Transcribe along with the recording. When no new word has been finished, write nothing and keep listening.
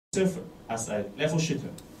serve as a level shifter.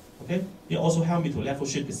 Okay, it also helps me to level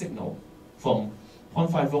shift the signal from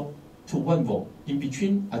 0.5 volt to 1 volt. In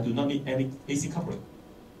between, I do not need any AC coupling.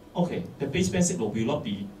 Okay, the baseband signal will not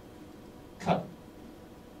be cut.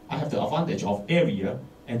 I have the advantage of area,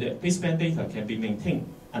 and the baseband data can be maintained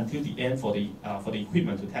until the end for the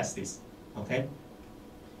equipment to test this. Okay,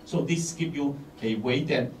 so this gives you a way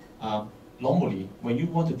that normally when you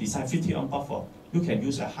want to design 50 ohm buffer, you can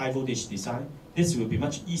use a high voltage design. This will be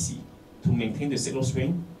much easy to maintain the signal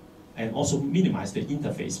strength and also minimize the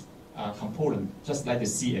interface component, just like the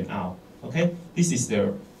C and R. Okay, this is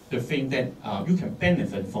the thing that you can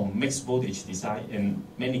benefit from mixed voltage design and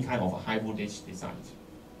many kind of high voltage designs.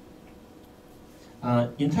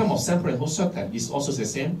 In terms of sample and hold circuit, it's also the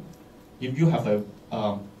same. If you have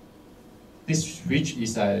a this switch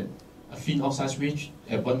is a thin-oxide switch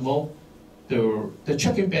at 1 volt, the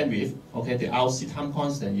tracking bandwidth, okay, the RC time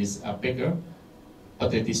constant is bigger, but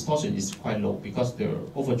the distortion is quite low because the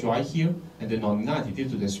overdrive here and the nonlinearity due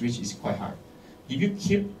to the switch is quite high. If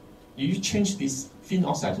you change this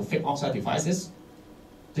thin-oxide to thick-oxide devices,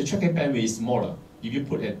 the tracking bandwidth is smaller. If you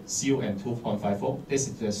put at 0 and 2.5 volt, this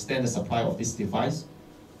is the standard supply of this device.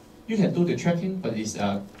 You can do the tracking, but it's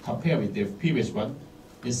compared with the previous one,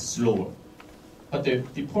 it's slower. But the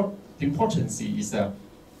importance is the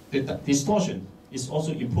distortion is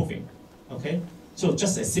also improving. Okay, so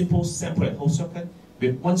just a simple sample and hold circuit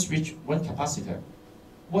with one switch, one capacitor.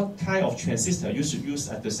 What kind of transistor you should use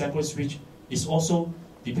at the sample switch is also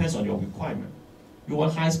depends on your requirement. You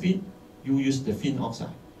want high speed, you use the thin oxide.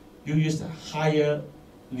 You use the higher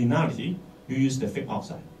linearity, you use the thick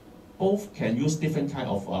oxide. Both can use different kind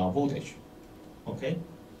of voltage. Okay,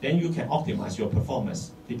 then you can optimize your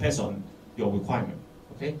performance, depends on your requirement.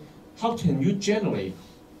 Okay, how can you generate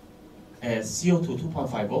 0 to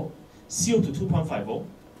 2.5 volt? 0 to 2.5 volt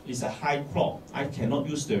is a high clock. I cannot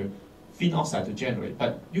use the thin oxide to generate,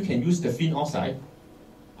 but you can use the thin oxide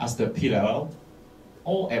as the parallel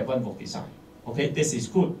or at 1 volt design. Okay, this is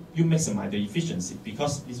good. You maximize the efficiency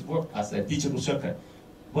because it works as a digital circuit.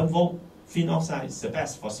 1 volt thin oxide is the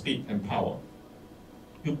best for speed and power.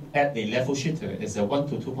 You add a level shifter as a 1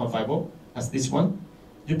 to 2.5 volt as this one.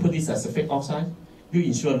 You put this as a thick oxide. You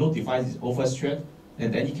ensure no device is overstretched,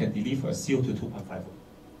 and then you can deliver 0 to 2.5 volt.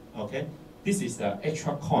 Okay, this is the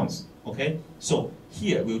extra cons. Okay, so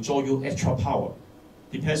here we'll show you extra power.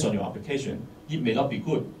 Depends on your application. It may not be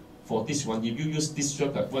good for this one. If you use this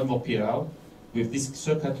circuit 1 volt parallel with this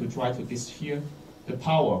circuit to drive to this here, the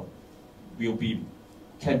power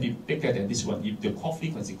can be bigger than this one if the clock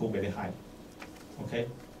frequency go very high. Okay,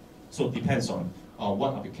 so it depends on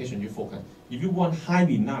what application you focus. If you want high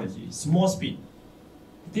linearity, small speed,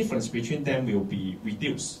 difference between them will be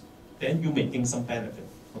reduced. Then you may gain some benefit.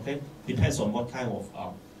 Okay, depends on what kind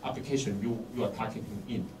of application you are targeting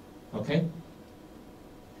in. Okay.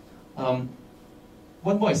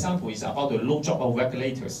 One more example is about the low dropout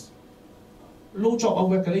regulators. Low dropout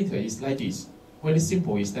regulator is like this. Very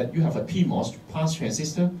simple is that you have a PMOS pass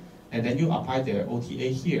transistor, and then you apply the OTA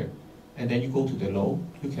here, and then you go to the low.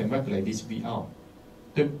 You can regulate this VL.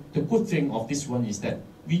 The good thing of this one is that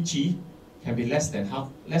VG can be less than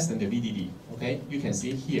the VDD. Okay, you can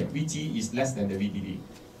see here VG is less than the VDD.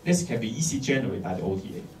 This can be easily generated by the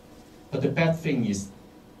OTA. But the bad thing is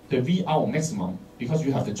the VL maximum, because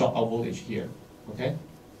you have the dropout voltage here. Okay.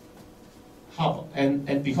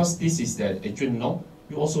 And because this is a drain node,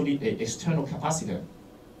 you also need an external capacitor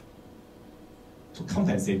to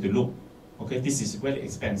compensate the loop. Okay, this is very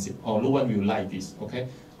expensive, or no one will like this. Okay,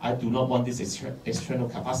 I do not want this external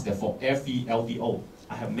capacitor for every LDO.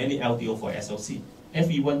 I have many LDO for SLC.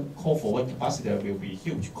 Every one call for one capacitor will be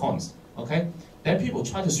huge cons. Okay, then people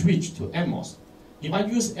try to switch to MOS. If I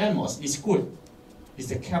use MOS, it's good. It's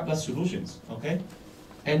the capless solutions. Okay,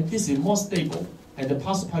 and this is more stable. And the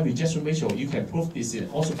power supply rejection ratio, you can prove this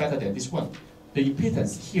is also better than this one. The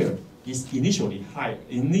impedance here is initially high,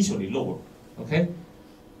 initially lower. Okay.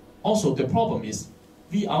 Also, the problem is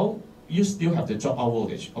VL, you still have the dropout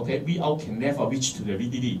voltage. Okay, VL can never reach to the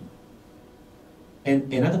VDD.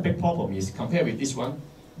 And another big problem is compared with this one,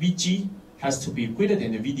 VG has to be greater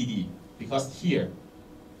than the VDD because here,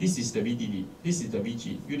 this is the VDD, this is the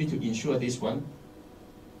VG. You need to ensure this one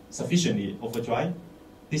sufficiently overdrive.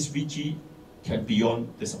 This VG can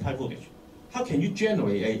beyond the supply voltage. How can you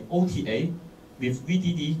generate a OTA with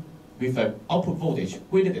VDD with an output voltage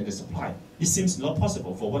greater than the supply? It seems not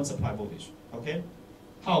possible for one supply voltage. Okay.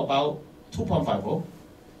 How about 2.5 volt?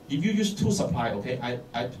 If you use 2 supply, okay,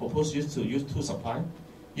 I propose you to use 2 supply.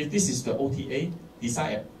 If this is the OTA,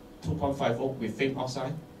 designed at 2.5 volt with thin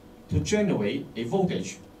oxide, to generate a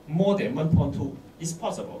voltage more than 1.2 is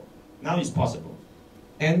possible. Now it's possible.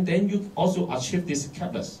 And then you also achieve this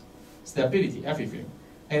capless stability, everything.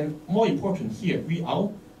 And more important here, V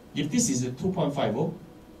out, if this is a 2.5 volt,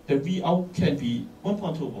 the V out can be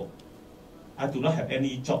 1.2 volt. I do not have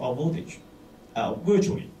any drop out voltage.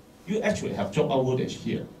 Virtually, you actually have drop out voltage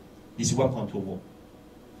here. It's 1.2 volt,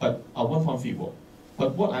 but 1.3 volt.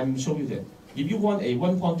 But what I'm showing you that, if you want a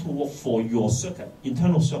 1.2 volt for your circuit,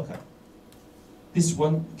 internal circuit, this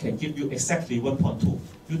one can give you exactly 1.2.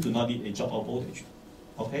 You do not need a drop out voltage,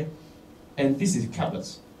 okay? And this is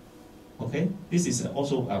capless, okay? This is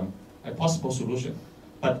also a possible solution.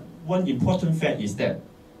 But one important fact is that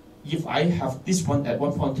if I have this one at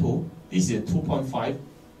 1.2, this is 2.5,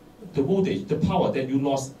 the voltage, the power that you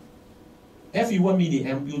lost, every 1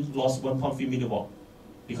 milliamp you lost 1.3 milliwatt,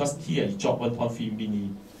 because here you drop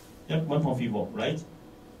 1.3 volt, right?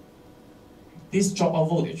 This drop out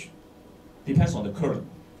voltage depends on the current,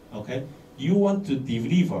 okay? You want to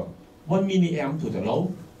deliver 1 milliamp to the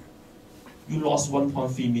load, you lost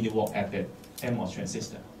 1.3 milliwatt at the MOS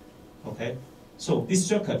transistor, okay? So this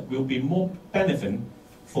circuit will be more benefit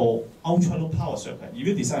for ultra low power circuit. If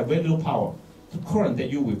you decide very low power, the current that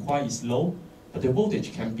you require is low, but the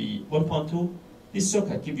voltage can be 1.2. This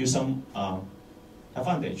circuit gives you some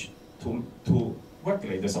advantage to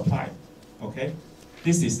regulate the supply. Okay,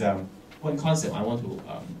 this is one concept I want to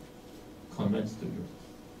convince to you.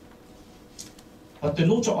 But the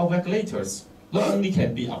low dropout regulators not only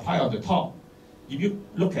can be applied on the top. If you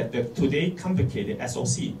look at the today complicated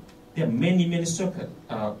SOC, there are many circuits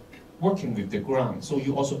working with the ground. So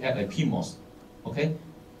you also add a PMOS. Okay,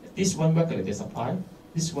 this one regulates the supply.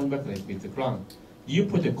 This one regulates with the ground. You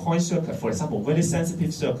put a coin circuit, for example, very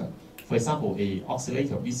sensitive circuit. For example, a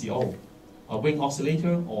oscillator, VCO, a ring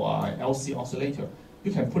oscillator or a LC oscillator.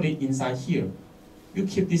 You can put it inside here. You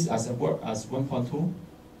keep this as a work as 1.2.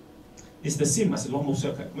 It's the same as a normal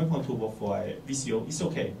circuit. 1.2 volt for a VCO. It's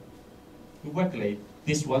okay. You regulate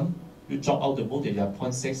this one. You drop out the voltage at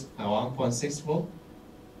 0.6, around 0.6 volt.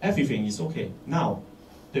 Everything is okay. Now,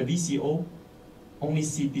 the VCO only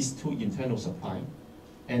see these two internal supply,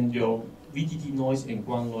 and your VDD noise and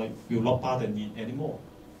ground noise will not bother it anymore.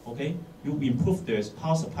 Okay? You improve the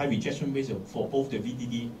power supply rejection ratio for both the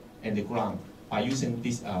VDD and the ground by using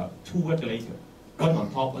these two regulators, one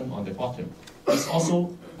on top, one on the bottom. It's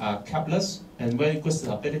also capless and very good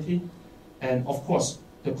stability. And of course,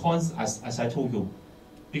 the cons, as I told you,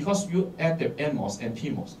 because you add the NMOS and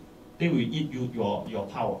PMOS, they will eat you your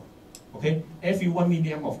power. Okay? Every 1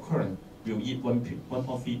 milliamp of current will eat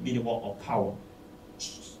 1.3 milliwatt of power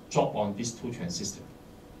drop on these two transistors.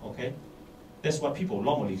 Okay? That's what people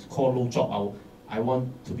normally call low dropout. I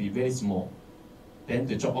want to be very small. Then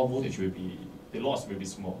the dropout voltage will be, the loss will be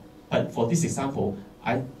small. But for this example,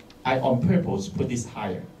 I on purpose put this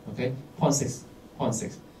higher, okay?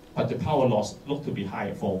 0.6. But the power loss look to be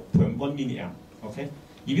higher for per 1 milliamp, okay?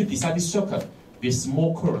 If you design this circuit with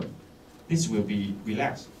small current, this will be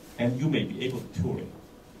relaxed and you may be able to tool it,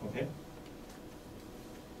 okay?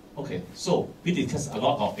 Okay, so we discussed a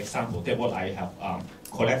lot of examples that what I have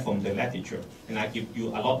collect from the literature, and I give you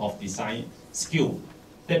a lot of design skill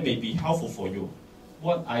that may be helpful for you.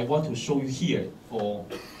 What I want to show you here for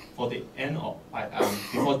the end of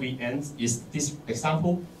before we end is this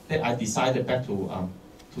example that I decided back to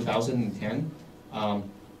 2010.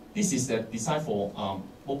 This is the design for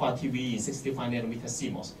mobile TV in 65 nanometer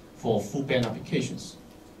CMOS for full band applications.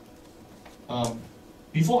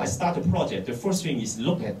 Before I start the project, the first thing is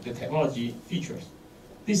look at the technology features.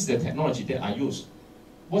 This is the technology that I use.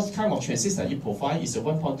 What kind of transistor it provides is a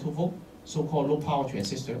 1.2 volt, so-called low power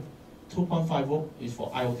transistor. 2.5 volt is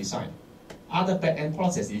for I/O design. Other back-end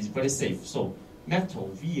process is very safe. So metal,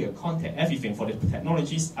 via, contact, everything for the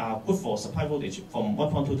technologies are good for supply voltage from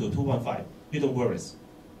 1.2 to 2.5. You don't worry.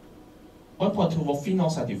 1.2 volt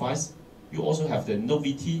thin-oxide device, you also have the no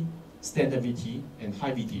VT, standard VT, and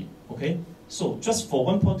high VDD. Okay? So just for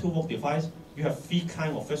 1.2 volt device, you have 3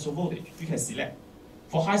 kinds of threshold voltage. You can select.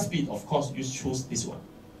 For high speed, of course, you choose this one.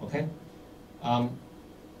 Okay?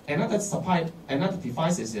 Another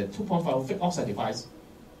device is a 2.5 thick-oxide device.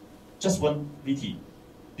 Just 1 VT.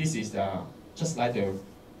 This is just like the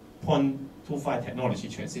 0.25 technology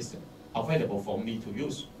transistor available for me to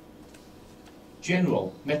use.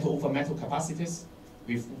 General metal over metal capacitors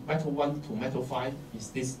with metal 1 to metal 5 is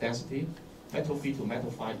this density. Metal 3 to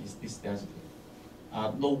metal 5 is this density.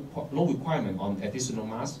 No requirement on additional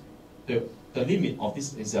mass. The limit of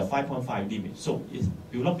this is a 5.5 limit, so it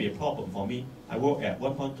will not be a problem for me. I work at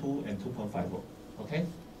 1.2 and 2.5 volt. Okay,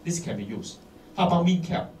 this can be used. How about mean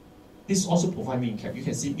cap? This also provides mean cap. You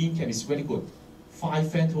can see mean cap is very good. 5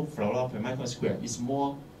 femtofarad per micron square is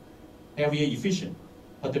more area efficient.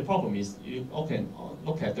 But the problem is you can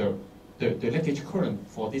look at the leakage current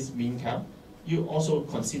for this mean cap. You also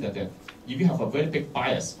consider that if you have a very big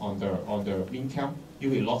bias on the mean cap, you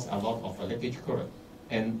will lose a lot of leakage current.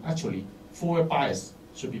 And actually, forward bias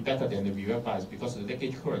should be better than the reverse bias because the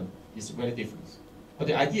leakage current is very different. But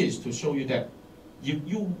the idea is to show you that if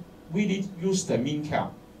you really use the mean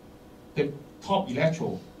cap, the top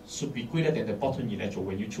electrode should be greater than the bottom electrode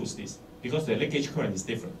when you choose this, because the leakage current is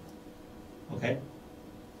different. Okay?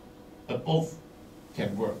 But both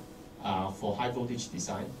can work for high voltage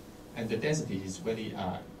design, and the density is very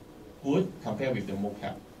good compared with the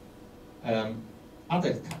MOCAP.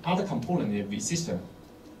 Other component in the resistor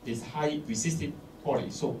is high resistive quality,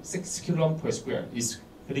 so 6 kilo per square is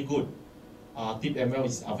pretty good. Deep ML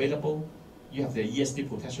is available. You have the ESD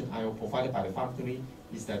protection IO provided by the factory.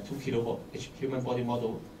 It's the 2 kilovolt human body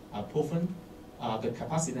model proven. The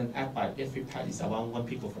capacitance added by every pad is around 1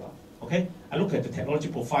 picofarad. Okay, I look at the technology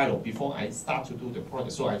profile before I start to do the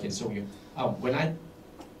product, so I can show you. When I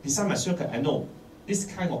design my circuit, I know this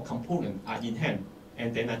kind of component are in hand,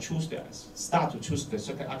 and then I start to choose the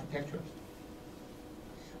circuit architecture.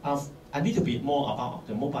 A little bit more about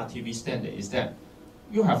the mobile TV standard is that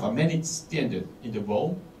you have many standards in the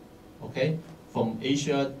world, okay, from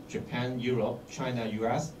Asia, Japan, Europe, China,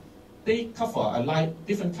 US. They cover a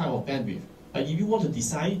different kind of bandwidth. But if you want to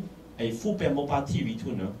design a full band mobile TV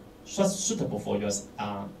tuner suitable for your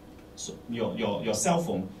cell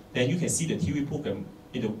phone, then you can see the TV program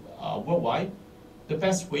in the worldwide. The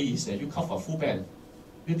best way is that you cover full band.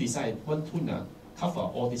 You design one tuner cover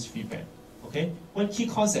all these three band. Okay. One key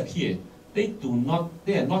concept here: they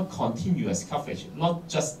are not continuous coverage, not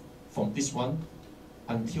just from this one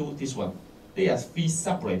until this one. They are three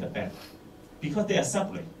separated band. Because they are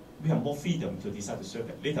separate, we have more freedom to design the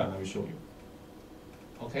circuit. Later on, I will show you.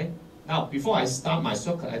 Okay. Now, before I start my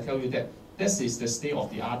circuit, I tell you that this is the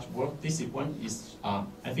state-of-the-art work. This one is, I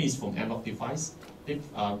think it's from Analog Device. They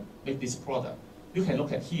make this product. You can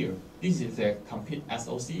look at here. This is the complete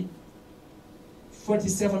SoC.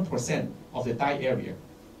 37% of the die area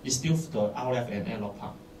is still the RF and analog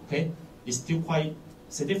part. Okay, it's still quite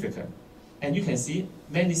significant. And you can see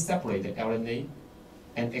many separated RNA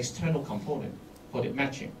and external component for the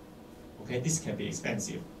matching. Okay, this can be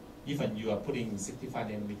expensive, even you are putting 65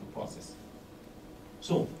 nanometer process.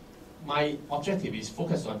 So my objective is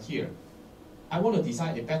focused on here. I want to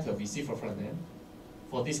design a better receiver front end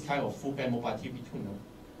for this kind of full band mobile TV tuner.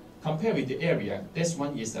 Compared with the area, this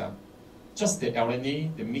one is just the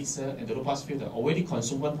RNA, the mixer, and the low-pass filter already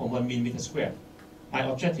consume 1.1 millimeter square. My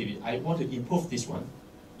objective is I want to improve this one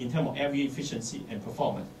in terms of area efficiency and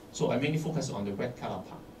performance. So I mainly focus on the red color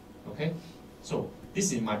part. Okay, so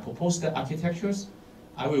this is my proposed architectures.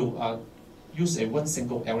 I will use one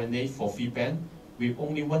single RNA for feedback with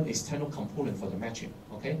only one external component for the matching.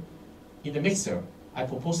 Okay, in the mixer, I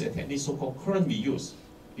propose a technique so-called current reuse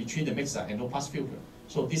between the mixer and low-pass filter.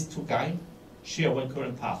 So these two guys share one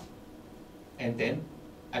current path, and then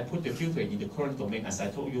I put the filter in the current domain as I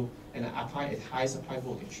told you, and I apply a high supply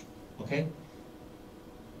voltage. Okay.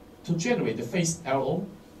 To generate the phase LO,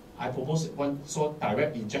 I propose one sort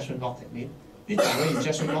direct injection lock technique. This direct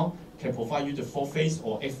injection lock can provide you the 4-phase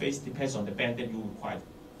or 8-phase, depends on the band that you require.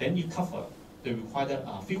 Then you cover the required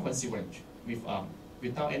frequency range with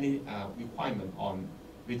without any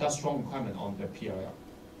without strong requirement on the PLL.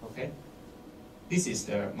 Okay, this is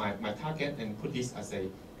my target, and put this as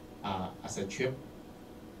a chip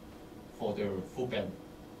for the full band.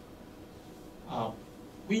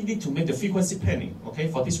 We need to make the frequency planning. Okay,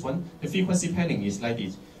 for this one, the frequency planning is like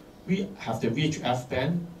this. We have the VHF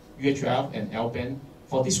band, UHF, and L band.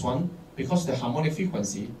 For this one, because the harmonic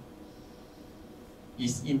frequency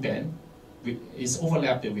is in band, is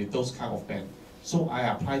overlapped with those kind of band. So I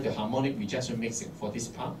apply the harmonic rejection mixing for this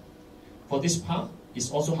part. For this part,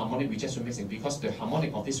 it's also harmonic rejection mixing because the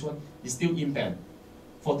harmonic of this one is still in band.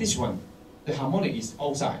 For this one, the harmonic is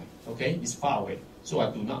outside. Okay, it's far away. So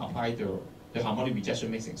I do not apply the harmonic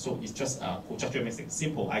rejection mixing. So it's just conjecture mixing,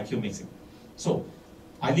 simple IQ mixing. So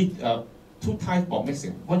I need two types of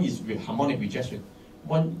mixing. One is with harmonic rejection,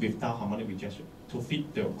 one without harmonic rejection to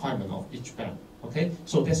fit the requirement of each band. Okay,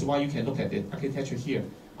 so that's why you can look at the architecture here.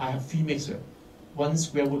 I have three mixers. One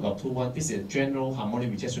square root of 2, this is a general harmonic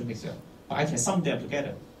rejection mixer. But I can sum them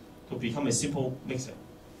together to become a simple mixer.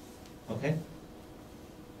 Okay.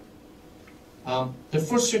 The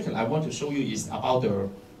first circuit I want to show you is about the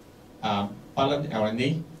balanced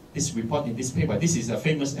RNA. This report in this paper, this is a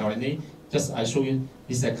famous RNA. Just I show you,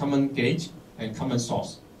 this is a common gauge and common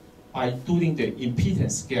source. By doing the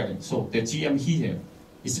impedance scaling, so the GM here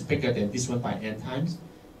is bigger than this one by n times,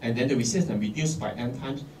 and then the resistance reduced by n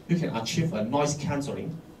times, you can achieve a noise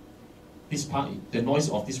cancelling. This part, the noise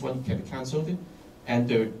of this one can be cancelled, and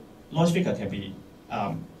the noise figure can be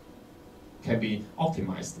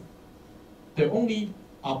optimized. The only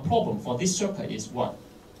problem for this circuit is what?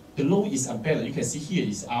 The load is unbalanced. You can see here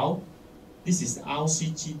is R. This is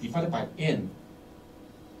RCG divided by N.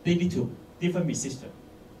 They lead to different resistance.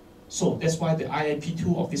 So that's why the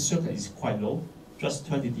IIP2 of this circuit is quite low, just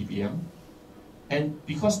 20 dBm. And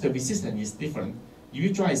because the resistance is different, if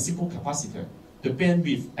you draw a simple capacitor, the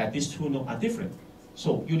bandwidth at these two nodes are different.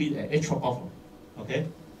 So you need an extra buffer. Okay?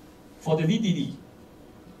 For the VDD,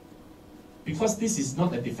 because this is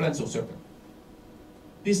not a differential circuit,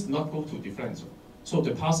 this does not go to differential. So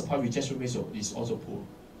the power supply rejection ratio is also poor.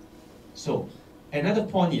 So another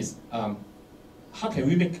point is, how can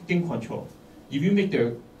we make gain control? If you make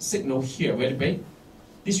the signal here very big,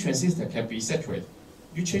 this transistor can be saturated.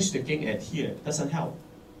 You change the gain at here, it doesn't help.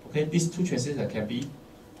 Okay, these two transistors can be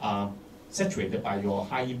saturated by your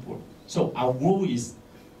high input. So our rule is,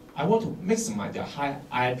 I want to maximize the high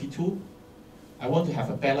IIP2. I want to have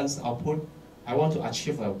a balanced output. I want to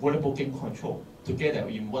achieve a variable gain control together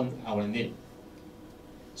in one RNA.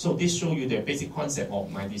 So this shows you the basic concept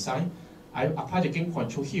of my design. I apply the gain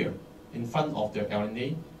control here in front of the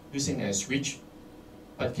RNA using a switch,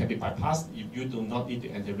 but can be bypassed if you do not need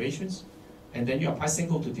the integrations. And then you apply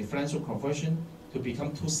single to differential conversion to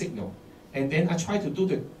become two signal. And then I try to do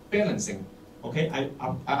the balancing. Okay, I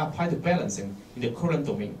apply the balancing in the current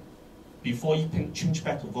domain before you can change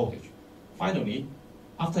back to voltage. Finally,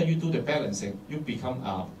 after you do the balancing, you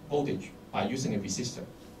become voltage by using a resistor.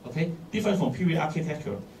 Okay, different from previous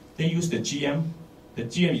architecture, they use the GM. The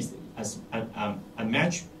GM is as a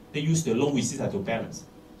match. They use the low resistor to balance.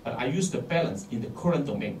 But I use the balance in the current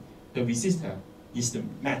domain. The resistor is the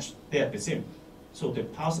match. They are the same. So the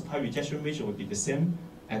power supply rejection ratio will be the same,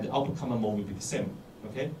 and the output common mode will be the same.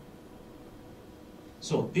 Okay.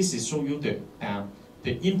 So this is show you the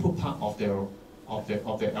input part of the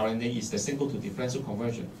RNA is the single to differential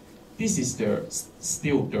conversion. This is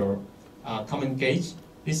still the common gate.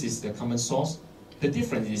 This is the common source. The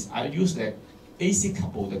difference is I use the AC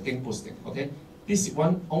couple, the gain boosting. Okay, this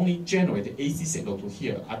one only generate the AC signal to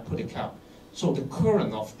here. I put a cap, so the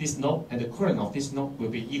current of this node and the current of this node will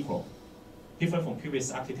be equal. Different from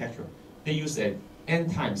previous architecture, they use the N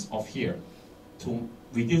times of here to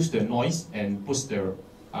reduce the noise and boost the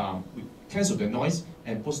cancel the noise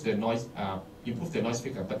and boost the noise, improve the noise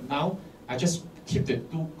figure. But now I just keep the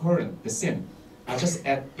two current the same. I just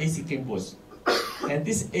add AC gain boost. And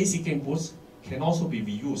this AC gain boost can also be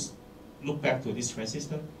reused. Loop back to this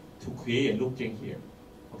transistor to create a loop gain here.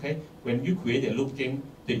 Okay? When you create a loop gain,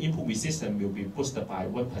 the input resistance will be boosted by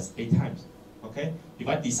 1 + 8 times. Okay? If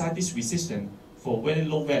I design this resistance for very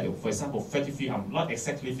low value, for example 33 ohm, not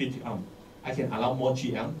exactly 50 ohm, I can allow more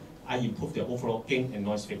GM. I improve the overall gain and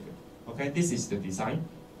noise figure. Okay? This is the design.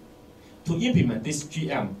 To implement this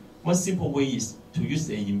GM, one simple way is to use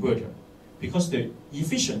the inverter. Because the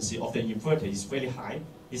efficiency of the inverter is very high,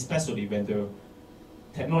 especially when the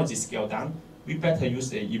technology scale down, we better use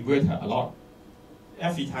the inverter a lot.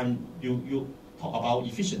 Every time you talk about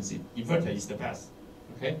efficiency, inverter is the best.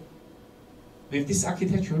 Okay? With this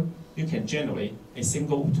architecture, you can generate a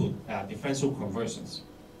single to differential conversions.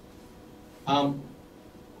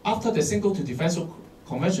 After the single to differential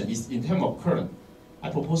conversion is in terms of current, I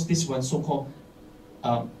propose this one so-called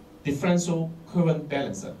differential current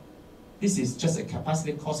balancer. This is just a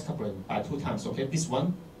capacity cost coupling by 2 times. Okay, this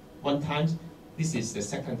one times. This is the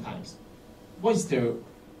second times. What is the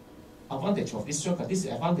advantage of this circuit? This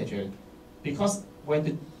is advantage because when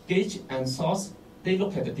the gate and source, they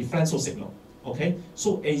look at the differential signal. Okay,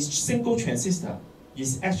 so a single transistor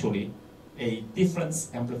is actually a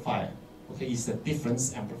difference amplifier. Okay, it's a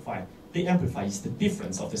difference amplifier. The amplifier is the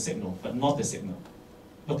difference of the signal, but not the signal.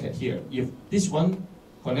 Look at here. If this one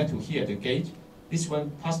connect to here, the gate, this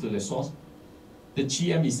one pass to the source, the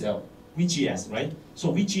GM is VGS, right?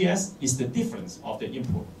 So VGS is the difference of the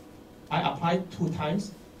input. I apply 2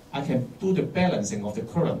 times, I can do the balancing of the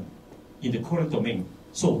current in the current domain.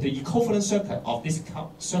 So the equivalent circuit of this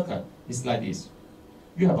circuit is like this.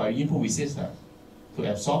 You have an input resistor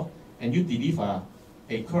to absorb, and you deliver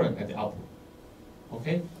a current at the output.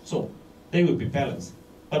 Okay? So they will be balanced.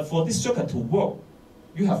 But for this circuit to work,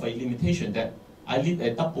 you have a limitation that I need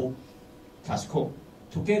a double cascode.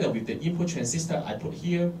 Together with the input transistor I put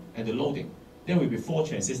here and the loading, there will be 4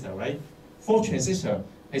 transistors, right? 4 transistors,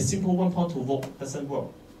 a simple 1.2 volt doesn't work.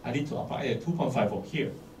 I need to apply a 2.5 volt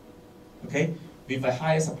here. Okay? With a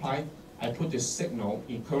higher supply, I put the signal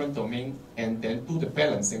in current domain and then do the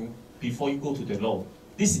balancing before you go to the load.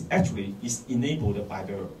 this actually is enabled by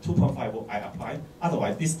the 2.5 volt I apply.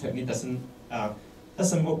 Otherwise, this technique doesn't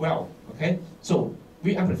work well. Okay, so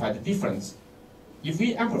we amplify the difference. If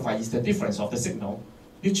we amplify is the difference of the signal,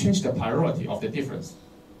 you change the priority of the difference.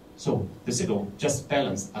 So the signal just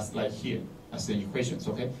balance as like here as the equations.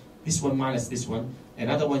 Okay, this one minus this one,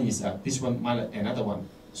 another one is this one minus another one.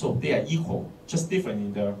 So they are equal, just different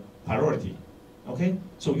in the priority. Okay,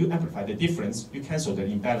 so you amplify the difference, you cancel the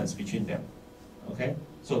imbalance between them. Okay,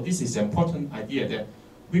 so this is an important idea that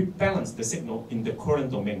we balance the signal in the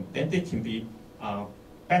current domain, then they can be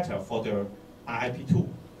better for the RIP2.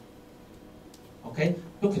 Okay,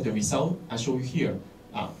 look at the result I show you here.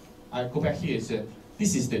 I go back here.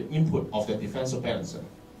 This is the input of the differential balancer.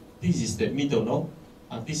 This is the middle node.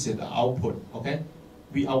 This is the output. Okay,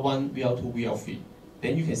 VL1, VL2, VL3.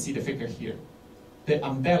 Then you can see the figure here. The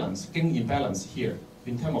unbalance, gain imbalance here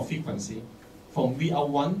in terms of frequency from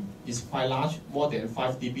VL1 is quite large, more than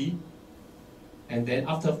 5 dB. And then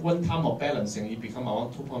after one time of balancing, it becomes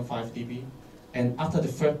around 2.5 dB. And after the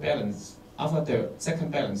third balance, after the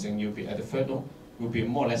second balancing, you'll be at the third node, will be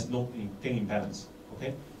more or less no gain imbalance.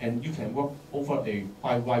 Okay? And you can work over a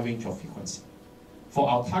quite wide range of frequency. For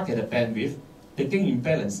our targeted bandwidth, the gain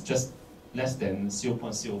imbalance just less than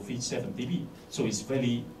 0.037 dB. So it's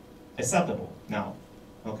very acceptable now.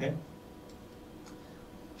 Okay?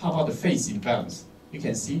 How about the phase imbalance? You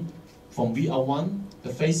can see from VL1, the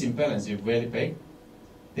phase imbalance is very big.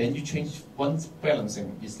 Then you change one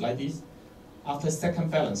balancing is like this. After second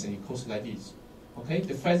balancing, it goes like this. Okay,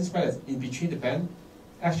 the phase balance in between the band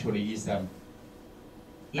actually is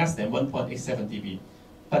less than 1.87 dB.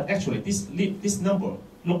 But actually, this number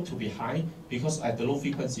look to be high because at the low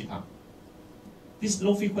frequency part. This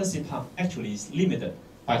low frequency part actually is limited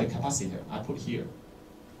by the capacitor I put here.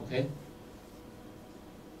 Okay.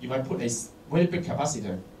 If I put a very big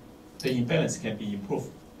capacitor, the imbalance can be improved,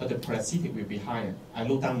 but the parasitic will be higher. I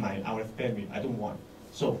load down my RF bandwidth. I don't want.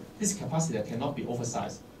 So this capacitor cannot be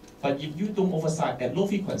oversized. But if you don't oversize at low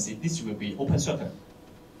frequency, this will be open circuit.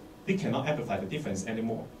 It cannot amplify the difference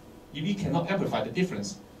anymore. If it cannot amplify the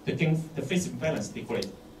difference, the phase imbalance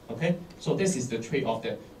degrades. Okay? So this is the trade-off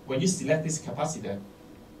that when you select this capacitor,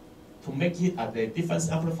 to make it a difference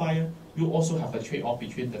amplifier, you also have a trade-off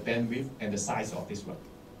between the bandwidth and the size of this one.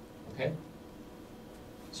 Okay?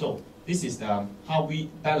 So this is how we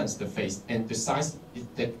balance the phase, and the size,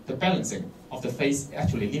 the balancing of the phase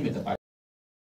actually limited by